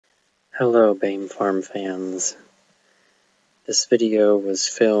Hello, Bame Farm fans. This video was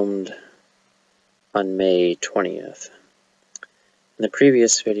filmed on May 20th. In the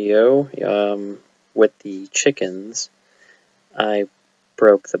previous video, with the chickens, I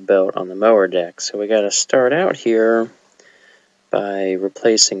broke the belt on the mower deck. So we got to start out here by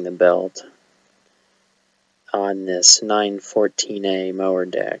replacing the belt on this 914A mower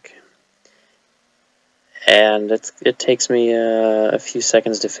deck. And it takes me a few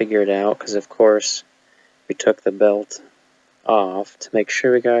seconds to figure it out, because of course we took the belt off to make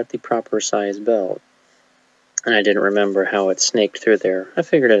sure we got the proper size belt. And I didn't remember how it snaked through there. I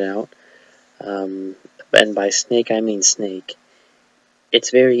figured it out. And by snake, I mean snake. It's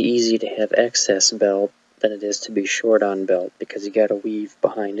very easy to have excess belt than it is to be short on belt, because you gotta weave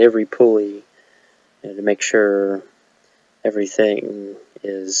behind every pulley to make sure everything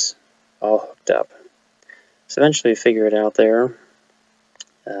is all hooked up. So eventually we figure it out there.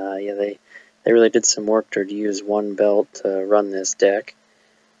 Yeah, they really did some work to use one belt to run this deck.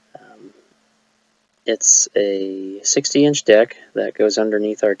 It's a 60-inch deck that goes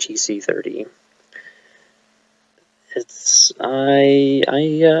underneath our TC30.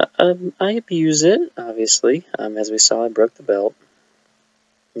 I abuse it, obviously. As we saw, I broke the belt.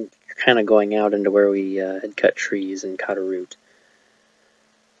 You're kind of going out into where we had cut trees and cut a root.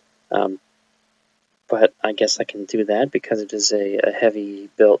 But I guess I can do that because it is a heavy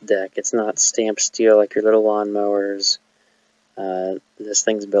built deck. It's not stamped steel like your little lawn mowers. This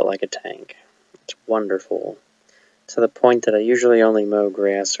thing's built like a tank. It's wonderful, to the point that I usually only mow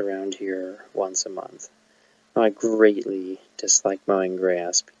grass around here once a month. Now, I greatly dislike mowing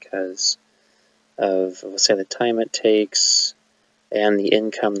grass because of, let's say, the time it takes and the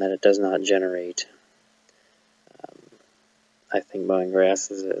income that it does not generate. I think mowing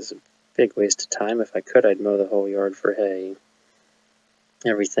grass is a big waste of time. If I could, I'd mow the whole yard for hay.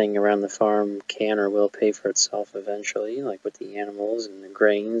 Everything around the farm can or will pay for itself eventually, like with the animals and the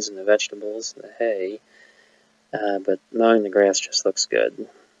grains and the vegetables and the hay. But mowing the grass just looks good.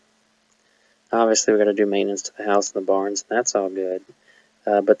 Obviously, we've got to do maintenance to the house and the barns, and that's all good.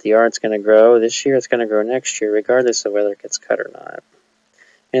 But the yard's going to grow this year, it's going to grow next year, regardless of whether it gets cut or not.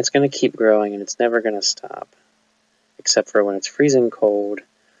 And it's going to keep growing, and it's never going to stop, except for when it's freezing cold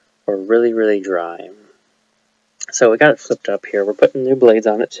or really, really dry. So we got it flipped up here. We're putting new blades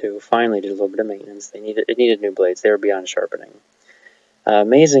on it too. Finally did a little bit of maintenance. It needed new blades. They were beyond sharpening.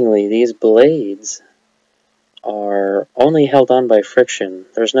 Amazingly, these blades are only held on by friction.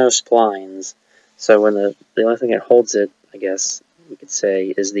 There's no splines. So when the only thing that holds it, I guess you could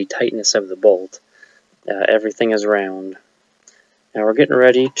say, is the tightness of the bolt. Everything is round. Now we're getting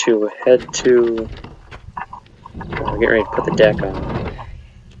ready to head to... we're getting ready to put the deck on.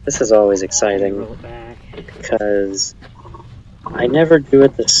 This is always exciting, because I never do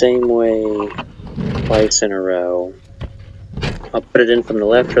it the same way twice in a row. I'll put it in from the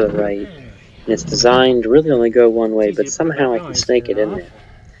left or the right, and it's designed to really only go one way, but somehow I can snake it in there.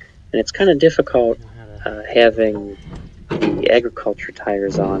 And it's kind of difficult having the agriculture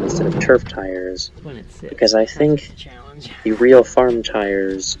tires on instead of turf tires, because I think the real farm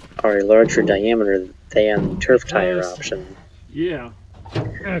tires are a larger diameter than the turf tire option. Yeah.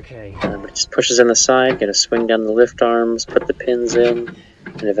 Okay. It just pushes in the side, gotta swing down the lift arms, put the pins in,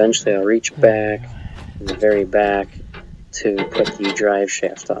 and eventually I'll reach back in the very back to put the drive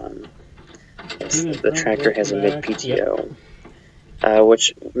shaft on. Yes, the tractor has a mid-PTO.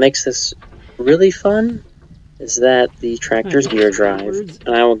 Which makes this really fun is that the tractor's gear drive,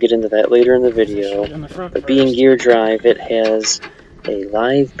 and I will get into that later in the video, but being gear drive, it has a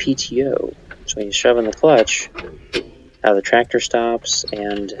live PTO. So when you shove in the clutch, the tractor stops,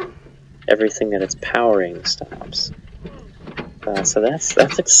 and everything that it's powering stops. So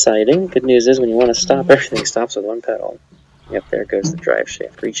that's exciting. Good news is when you want to stop, everything stops with one pedal. Yep, there goes the drive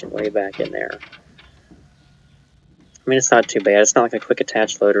shaft, reaching way back in there. I mean, it's not too bad. It's not like a quick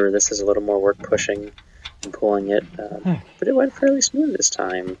attach loader. This is a little more work pushing and pulling it, but it went fairly smooth this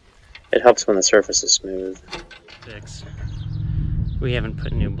time. It helps when the surface is smooth. We haven't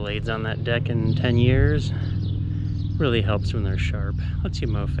put new blades on that deck in 10 years. Really helps when they're sharp. Lets you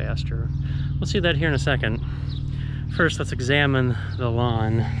mow faster. We'll see that here in a second. First, let's examine the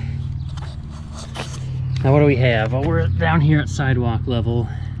lawn. Now, what do we have? Well, we're down here at sidewalk level.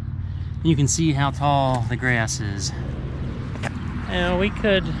 You can see how tall the grass is. Now, we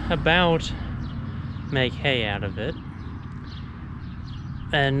could about make hay out of it.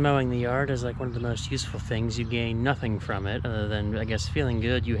 And mowing the yard is like one of the most useful things. You gain nothing from it other than, I guess, feeling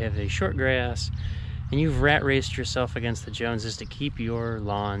good. You have a short grass, and you've rat raced yourself against the Joneses to keep your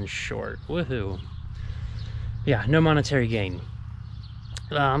lawn short. Woohoo. Yeah, no monetary gain.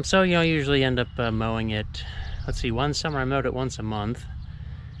 So, you know, I usually end up mowing it. Let's see, one summer I mowed it once a month.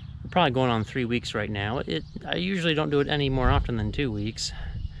 We're probably going on 3 weeks right now. I usually don't do it any more often than 2 weeks.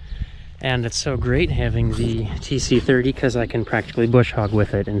 And it's so great having the TC30 because I can practically bush hog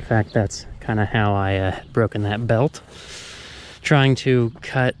with it. In fact, that's kind of how I had broken that belt. Trying to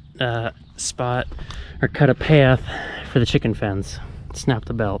cut a spot or cut a path for the chicken fence. Snap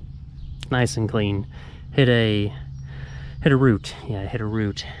the belt. Nice and clean. Hit a root. Yeah, I hit a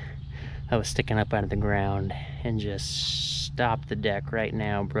root that was sticking up out of the ground and just stopped the deck right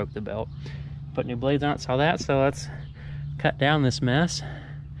now. Broke the belt. Put new blades on it, saw that, so let's cut down this mess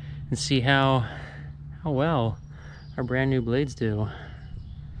and see how well our brand new blades do.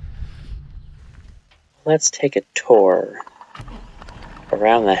 Let's take a tour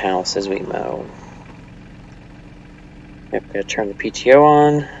around the house as we mow. Yep, we're gonna turn the PTO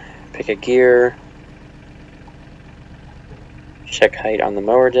on, pick a gear, check height on the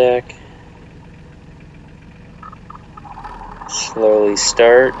mower deck, slowly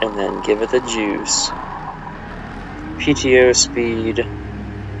start and then give it the juice. PTO speed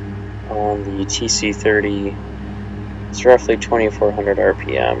on the TC30 is roughly 2400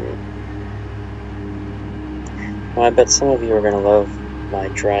 RPM. Well, I bet some of you are going to love my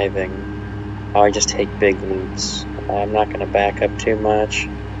driving. How I just take big loops. I'm not going to back up too much.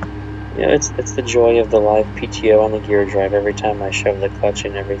 You know, it's the joy of the live PTO on the gear drive. Every time I shove the clutch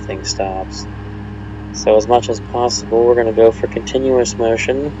in, everything stops. So as much as possible, we're going to go for continuous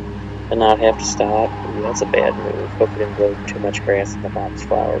motion and not have to stop. Ooh, that's a bad move. Hope we didn't grow too much grass in the box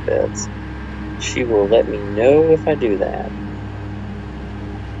flower beds. She will let me know if I do that.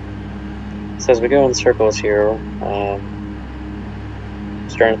 So as we go in circles here,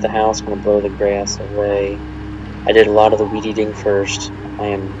 starting at the house, I'm going to blow the grass away. I did a lot of the weed eating first.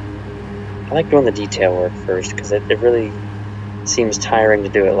 I like doing the detail work first because it really seems tiring to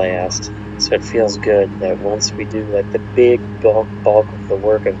do it last. So it feels good that once we do like the big bulk of the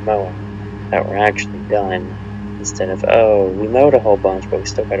work of mowing, that we're actually done, instead of, oh, we mowed a whole bunch, but we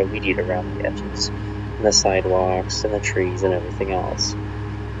still got to weed eat around the edges, and the sidewalks, and the trees, and everything else.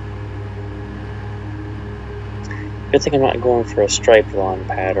 Good thing I'm not going for a striped lawn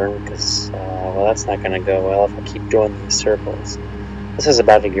pattern, because, well, that's not going to go well if I keep doing these circles. This is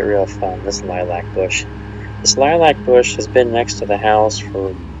about to get real fun, this lilac bush. This lilac bush has been next to the house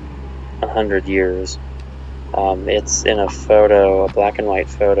for 100 years. It's in a photo, a black and white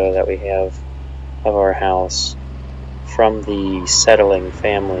photo that we have of our house from the settling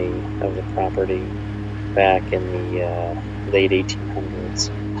family of the property back in the late 1800s.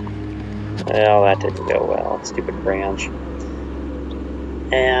 Well, that didn't go well. Stupid branch.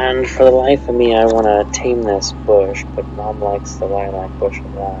 And for the life of me, I want to tame this bush, but Mom likes the lilac bush a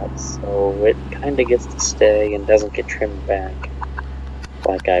lot, so it kind of gets to stay and doesn't get trimmed back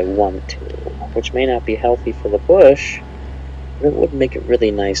like I want to, which may not be healthy for the bush, but it would make it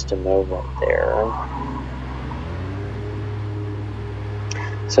really nice to mow right there.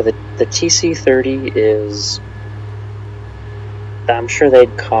 So the TC30 is, I'm sure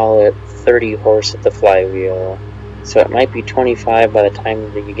they'd call it 30 horse at the flywheel, so it might be 25 by the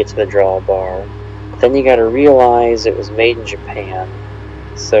time that you get to the drawbar. But then you gotta realize it was made in Japan,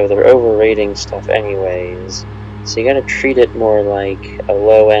 so they're overrating stuff anyways. So you gotta treat it more like a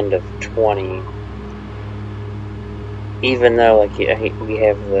low end of 20. Even though like we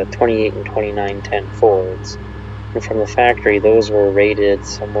have the 28 and 2910 Fords. And from the factory, those were rated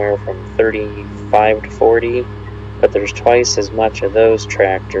somewhere from 35 to 40. But there's twice as much of those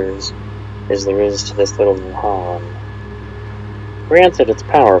tractors as there is to this little New Holland. Granted, it's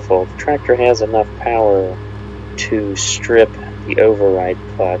powerful. The tractor has enough power to strip the override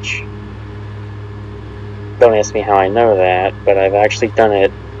clutch. Don't ask me how I know that, but I've actually done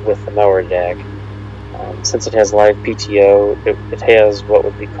it with the mower deck. Since it has live PTO, it has what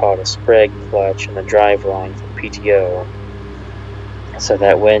would be called a spread clutch in the drive line for PTO. So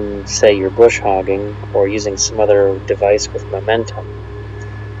that when, say, you're bush hogging or using some other device with momentum,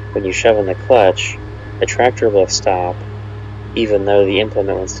 when you shove in the clutch, the tractor will stop, even though the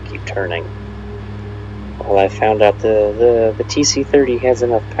implement wants to keep turning. Well, I found out the TC30 has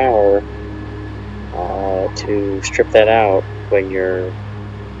enough power to strip that out when you're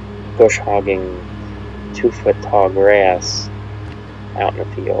bush hogging 2-foot tall grass out in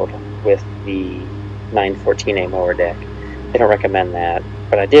the field with the 914A mower deck. They don't recommend that,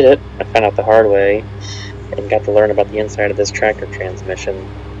 but I did it. I found out the hard way and got to learn about the inside of this tractor transmission.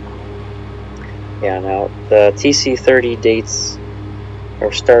 Yeah, now the TC30 dates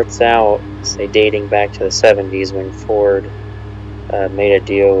or starts out, say, dating back to the 70s when Ford made a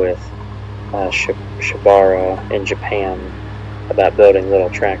deal with Shibara in Japan about building little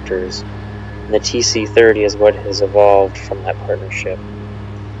tractors. And the TC30 is what has evolved from that partnership.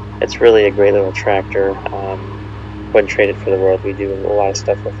 It's really a great little tractor. Wouldn't trade it for the world. We do a lot of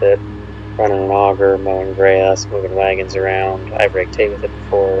stuff with it. Running an auger, mowing grass, moving wagons around. I've raked hay with it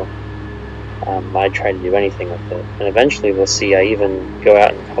before. I'd try to do anything with it. And eventually we'll see I even go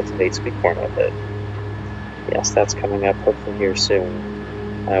out and cultivate sweet corn with it. Yes, that's coming up hopefully here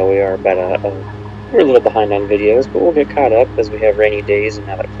soon. We are about we're a little behind on videos, but we'll get caught up as we have rainy days and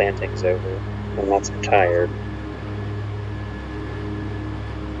now that planting's over. And that's retired.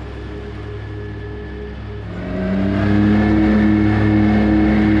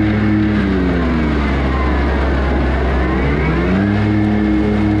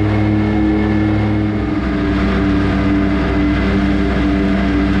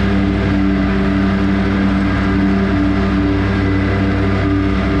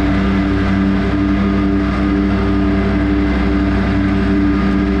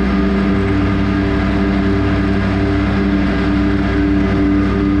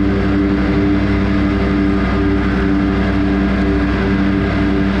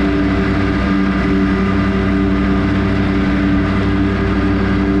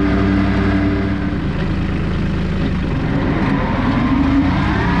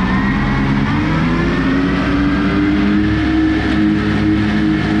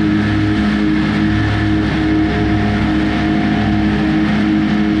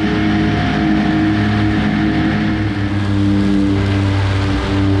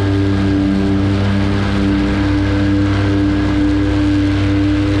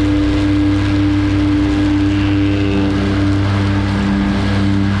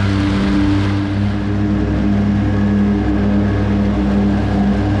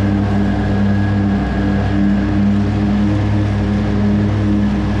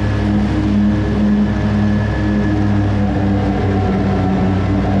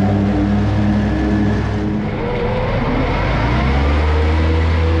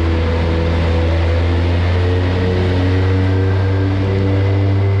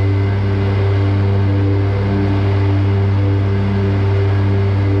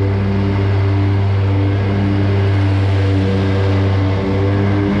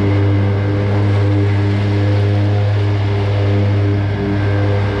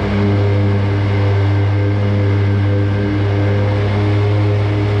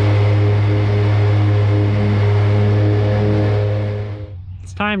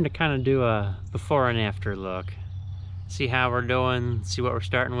 Time to kind of do a before and after look, see how we're doing, see what we're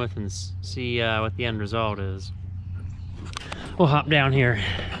starting with, and see what the end result is. We'll hop down here,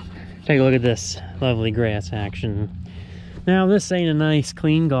 take a look at this lovely grass action. Now this ain't a nice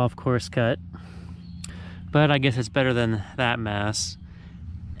clean golf course cut, but I guess it's better than that mess,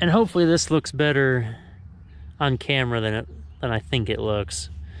 and hopefully this looks better on camera than I think it looks.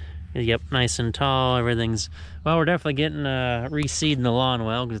 Yep, nice and tall, everything's... Well, we're definitely getting reseeding the lawn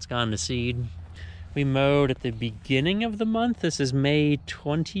well, because it's gone to seed. We mowed at the beginning of the month. This is May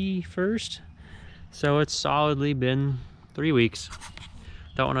 21st. So it's solidly been 3 weeks.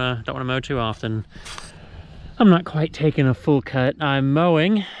 Don't wanna mow too often. I'm not quite taking a full cut. I'm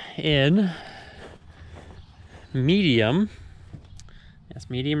mowing in medium. Yes,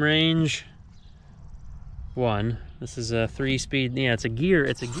 medium range 1. This is a 3-speed, yeah, it's a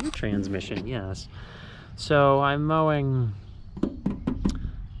gear transmission, yes. So I'm mowing,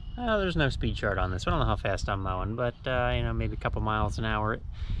 there's no speed chart on this. I don't know how fast I'm mowing, but you know, maybe a couple miles an hour.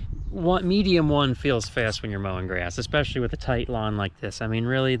 Medium 1 feels fast when you're mowing grass, especially with a tight lawn like this. I mean,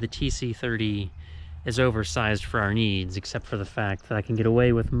 really, the TC30 is oversized for our needs, except for the fact that I can get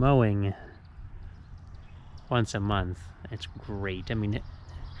away with mowing once a month. It's great. I mean,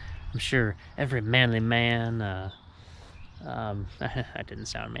 I'm sure every manly man, that didn't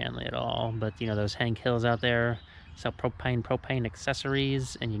sound manly at all, but you know, those Hank Hills out there sell propane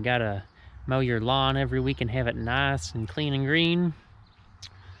accessories, and you gotta mow your lawn every week and have it nice and clean and green.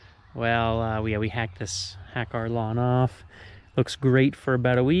 Well, we hack our lawn off. Looks great for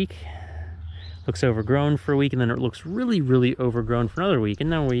about a week. Looks overgrown for a week, and then it looks really, really overgrown for another week,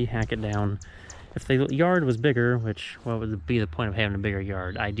 and then we hack it down. If the yard was bigger, which, what would be the point of having a bigger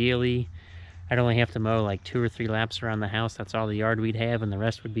yard? Ideally, I'd only have to mow like 2 or 3 laps around the house. That's all the yard we'd have, and the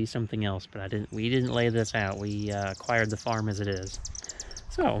rest would be something else. But we didn't lay this out. We acquired the farm as it is.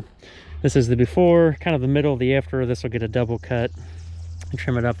 So this is the before, kind of the middle. The after, this will get a double cut and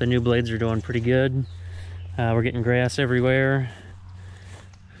trim it up. The new blades are doing pretty good. We're getting grass everywhere.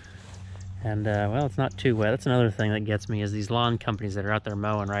 And well, it's not too wet. That's another thing that gets me, is these lawn companies that are out there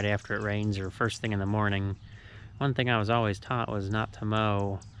mowing right after it rains or first thing in the morning. One thing I was always taught was not to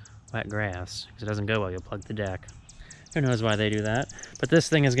mow wet grass, because it doesn't go well. You'll plug the deck. Who knows why they do that. But this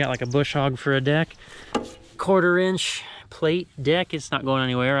thing has got like a bush hog for a deck. 1/4-inch plate deck. It's not going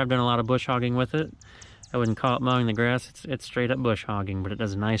anywhere. I've done a lot of bush hogging with it. I wouldn't call it mowing the grass. It's straight up bush hogging, but it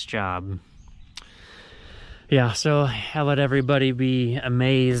does a nice job. Yeah, so I'll let everybody be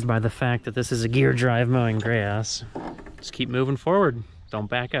amazed by the fact that this is a gear drive mowing grass. Just keep moving forward. Don't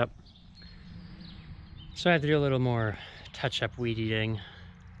back up. So I have to do a little more touch-up weed eating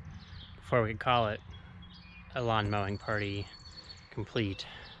before we could call it a lawn mowing party complete.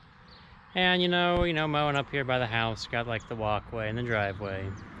 And you know, mowing up here by the house, got like the walkway and the driveway.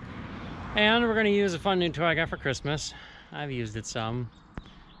 And we're gonna use a fun new toy I got for Christmas. I've used it some.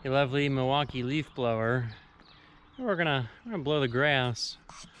 A lovely Milwaukee leaf blower. We're gonna blow the grass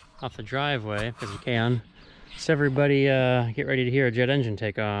off the driveway because we can. So everybody get ready to hear a jet engine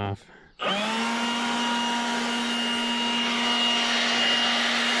take off.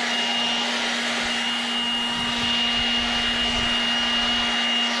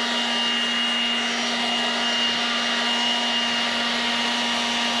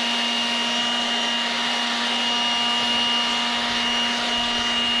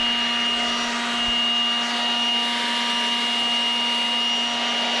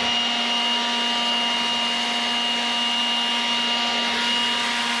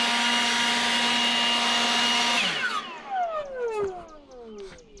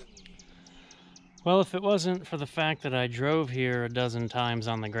 Well, if it wasn't for the fact that I drove here a dozen times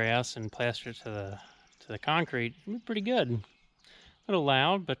on the grass and plastered to the concrete, it would be pretty good. A little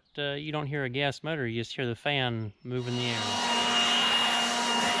loud, but you don't hear a gas motor, you just hear the fan move in the air.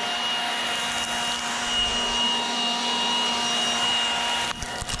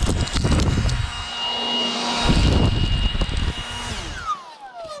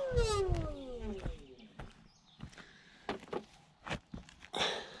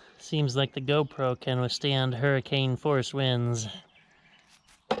 Seems like the GoPro can withstand hurricane force winds.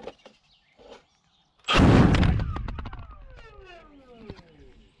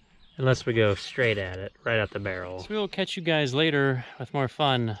 Unless we go straight at it, right at the barrel. So we'll catch you guys later with more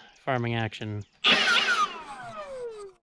fun farming action.